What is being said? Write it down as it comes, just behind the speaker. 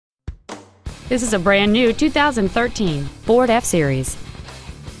This is a brand new 2013 Ford F-Series.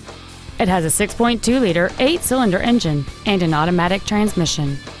 It has a 6.2-liter 8-cylinder engine and an automatic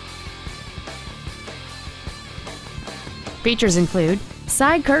transmission. Features include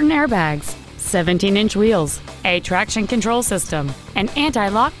side curtain airbags, 17-inch wheels, a traction control system, an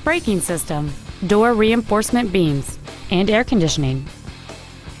anti-lock braking system, door reinforcement beams, and air conditioning.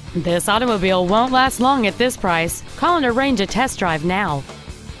 This automobile won't last long at this price. Call and arrange a test drive now.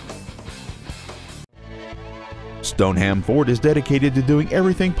 Stoneham Ford is dedicated to doing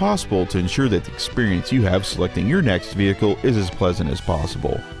everything possible to ensure that the experience you have selecting your next vehicle is as pleasant as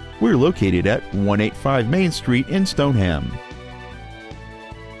possible. We're located at 185 Main Street in Stoneham.